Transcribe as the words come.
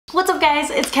What's up guys,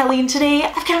 it's Kelly and today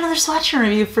I've got another swatch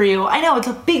review for you. I know, it's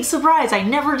a big surprise, I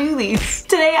never do these.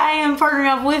 Today I am partnering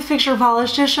up with Picture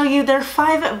Polish to show you their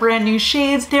 5 brand new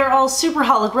shades. They're all super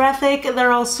holographic,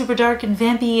 they're all super dark and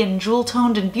vampy and jewel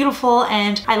toned and beautiful,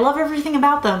 and I love everything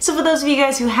about them. So for those of you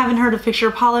guys who haven't heard of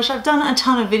Picture Polish, I've done a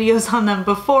ton of videos on them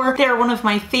before. They're one of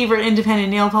my favorite independent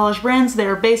nail polish brands.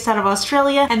 They're based out of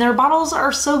Australia and their bottles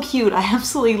are so cute. I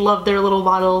absolutely love their little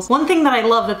bottles. One thing that I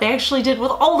love that they actually did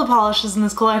with all the polishes in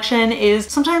this collection is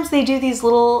sometimes they do these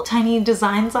little tiny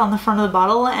designs on the front of the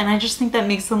bottle, and I just think that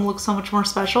makes them look so much more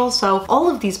special. So all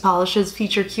of these polishes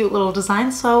feature cute little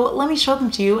designs, so let me show them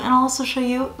to you and I'll also show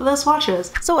you the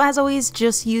swatches. So as always,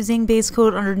 just using base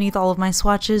coat underneath all of my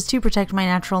swatches to protect my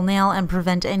natural nail and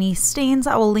prevent any stains.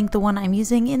 I will link the one I'm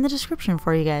using in the description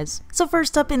for you guys. So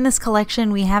first up in this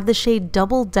collection we have the shade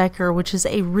Double Decker, which is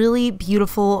a really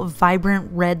beautiful vibrant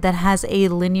red that has a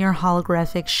linear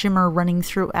holographic shimmer running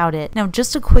throughout it. Now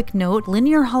just a quick note,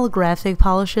 linear holographic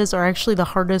polishes are actually the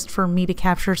hardest for me to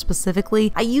capture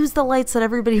specifically. I use the lights that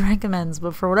everybody recommends,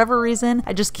 but for whatever reason,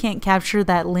 I just can't capture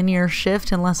that linear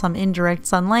shift unless I'm in direct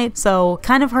sunlight, so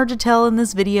kind of hard to tell in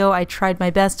this video. I tried my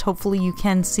best. Hopefully you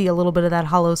can see a little bit of that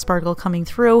hollow sparkle coming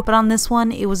through, but on this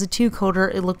one, it was a 2-coater.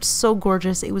 It looked so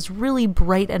gorgeous. It was really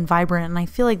bright and vibrant, and I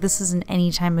feel like this is an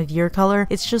any time of year color.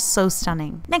 It's just so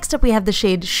stunning. Next up we have the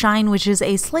shade Shine, which is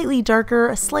a slightly darker,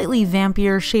 a slightly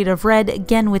vampier shade of red,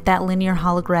 again with that linear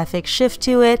holographic shift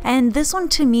to it, and this one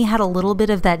to me had a little bit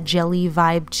of that jelly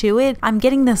vibe to it. I'm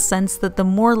getting the sense that the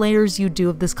more layers you do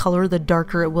of this color, the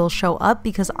darker it will show up,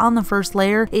 because on the first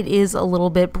layer it is a little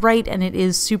bit bright and it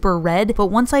is super red, but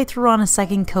once I threw on a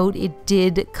second coat it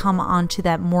did come onto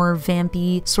that more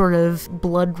vampy sort of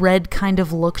blood red kind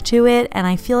of look to it, and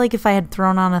I feel like if I had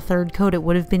thrown on a third coat it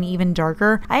would have been even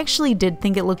darker. I actually did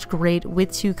think it looked great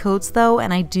with 2 coats though,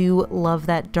 and I do love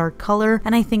that dark color,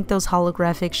 and I think those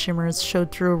holographic shimmers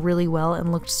showed through really well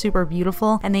and looked super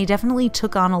beautiful, and they definitely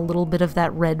took on a little bit of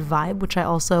that red vibe, which I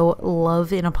also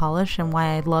love in a polish and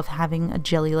why I love having a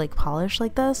jelly-like polish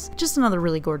like this. Just another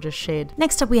really gorgeous shade.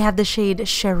 Next up we have the shade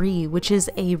Cherie, which is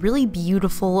a really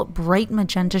beautiful bright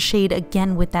magenta shade,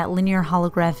 again with that linear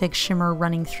holographic shimmer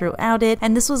running throughout it,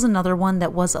 and this was another one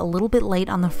that was a little bit light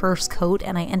on the first coat,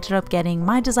 and I ended up getting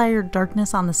my desired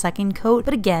darkness on the second coat,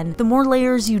 but again, the more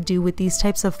layers you do with these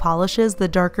types of polishes, the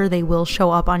darker they will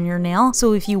show up on your nail.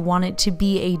 So if you want it to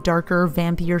be a darker,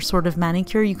 vampier sort of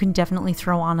manicure, you can definitely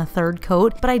throw on a third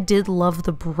coat, but I did love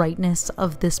the brightness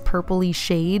of this purpley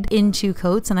shade in 2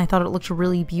 coats, and I thought it looked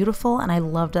really beautiful, and I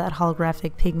loved that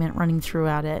holographic pigment running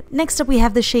throughout it. Next up we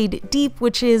have the shade Deep,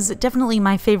 which is definitely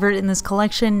my favorite in this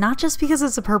collection, not just because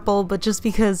it's a purple, but just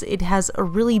because it has a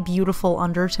really beautiful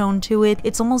undertone to it.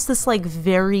 It's almost this like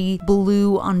very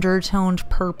blue undertoned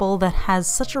purple that has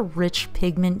such a rich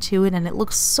pigment to it, and it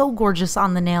looks so gorgeous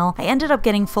on the nail. I ended up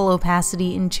getting full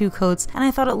opacity in 2 coats, and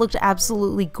I thought it looked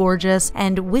absolutely gorgeous,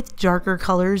 and with darker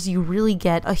colors you really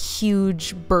get a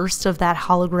huge burst of that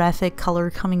holographic color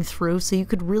coming through, so you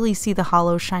could really see the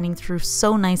hollow shining through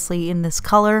so nicely in this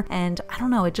color, and I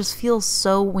don't know, it just feels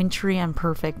so wintry and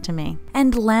perfect to me.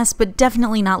 And last but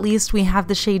definitely not least, we have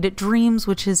the shade Dreams,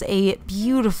 which is a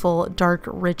beautiful dark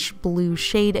rich blue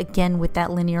shade, again with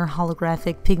that linear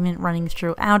holographic pigment running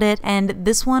throughout it, and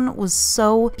this one was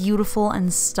so beautiful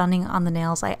and stunning on the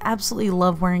nails. I absolutely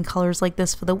love wearing colors like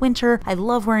this for the winter. I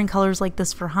love wearing colors like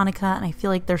this for Hanukkah, and I feel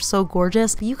like they're so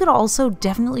gorgeous. But you could also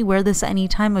definitely wear this any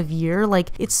time of year.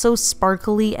 Like, it's so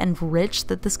sparkly and rich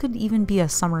that this could even be a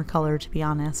summer color, to be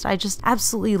honest. I just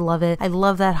absolutely love it. I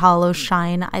love that hollow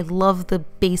shine. I love the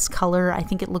base color. I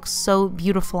think it looks so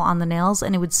beautiful on the nails,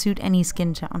 and it would suit any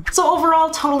skin tone. So overall,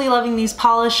 totally loving these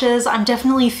polishes. I'm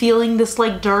definitely feeling this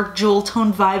like dark jewel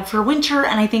tone vibe for winter,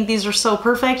 and I think these are so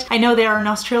perfect. I know they are an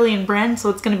Australian brand, so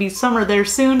it's going to be summer there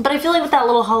soon, but I feel like with that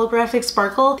little holographic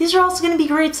sparkle, these are also going to be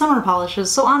great summer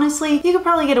polishes, so honestly, you could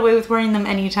probably get away with wearing them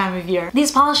any time of year.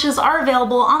 These polishes are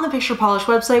available on the Picture Polish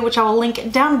website, which I will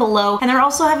link down below, and they're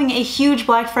also having a huge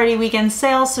Black Friday weekend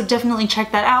sale, so definitely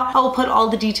check that out. I will put all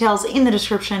the details in the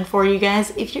description for you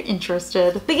guys if you're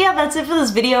interested. But yeah, that's it for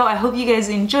this video. I hope you guys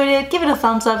enjoyed it. Give it a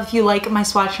thumbs up if you like my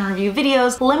swatch and review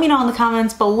videos. Let me know in the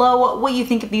comments below what you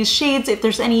think of these shades, if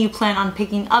there's any you plan on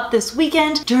picking up this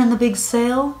weekend during the big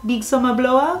sale, big summer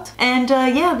blowout. And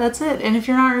yeah, that's it. And if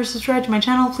you're not already subscribed to my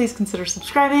channel, please consider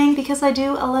subscribing because I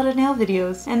do a lot of nail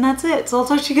videos. And that's it. So I'll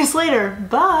talk to you guys later.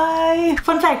 Bye!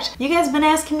 Fun fact, you guys have been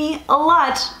asking me a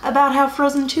lot about how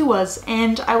Frozen 2 was,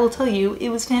 and I will tell you, it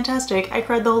was fantastic. I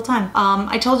cried the whole time.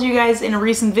 I told you guys in a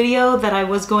recent video that I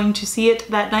was going to see it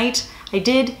that night. I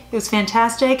did. It was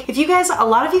fantastic. If you guys, a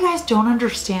lot of you guys don't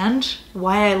understand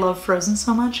why I love Frozen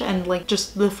so much and like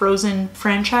just the Frozen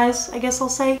franchise, I guess I'll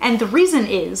say. And the reason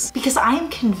is because I am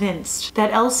convinced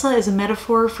that Elsa is a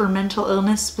metaphor for mental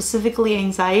illness, specifically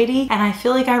anxiety. And I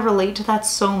feel like I relate to that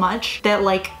so much that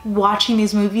like watching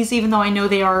these movies, even though I know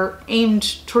they are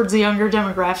aimed towards a younger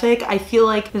demographic, I feel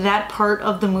like that part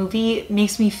of the movie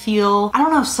makes me feel, I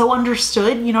don't know, so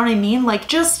understood, you know what I mean? Like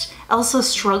just Elsa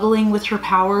struggling with her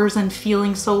powers and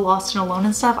feeling so lost and alone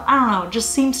and stuff. I don't know, it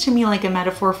just seems to me like a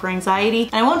metaphor for anxiety.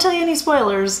 And I won't tell you any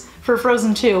spoilers for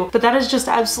Frozen 2, but that has just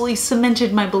absolutely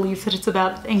cemented my belief that it's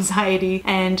about anxiety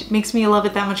and makes me love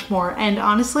it that much more. And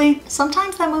honestly,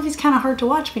 sometimes that movie's kind of hard to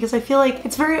watch because I feel like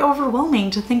it's very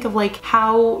overwhelming to think of like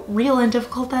how real and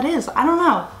difficult that is. I don't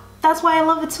know. That's why I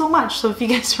love it so much. So if you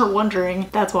guys are wondering,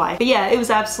 that's why. But yeah, it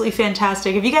was absolutely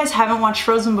fantastic. If you guys haven't watched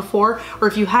Frozen before, or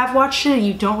if you have watched it and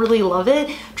you don't really love it,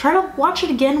 try to watch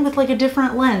it again with like a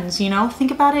different lens, you know?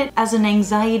 Think about it as an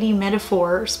anxiety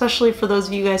metaphor, especially for those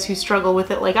of you guys who struggle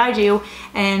with it like I do,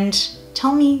 and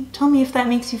tell me if that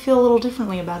makes you feel a little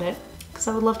differently about it, because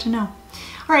I would love to know.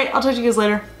 All right, I'll talk to you guys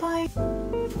later. Bye.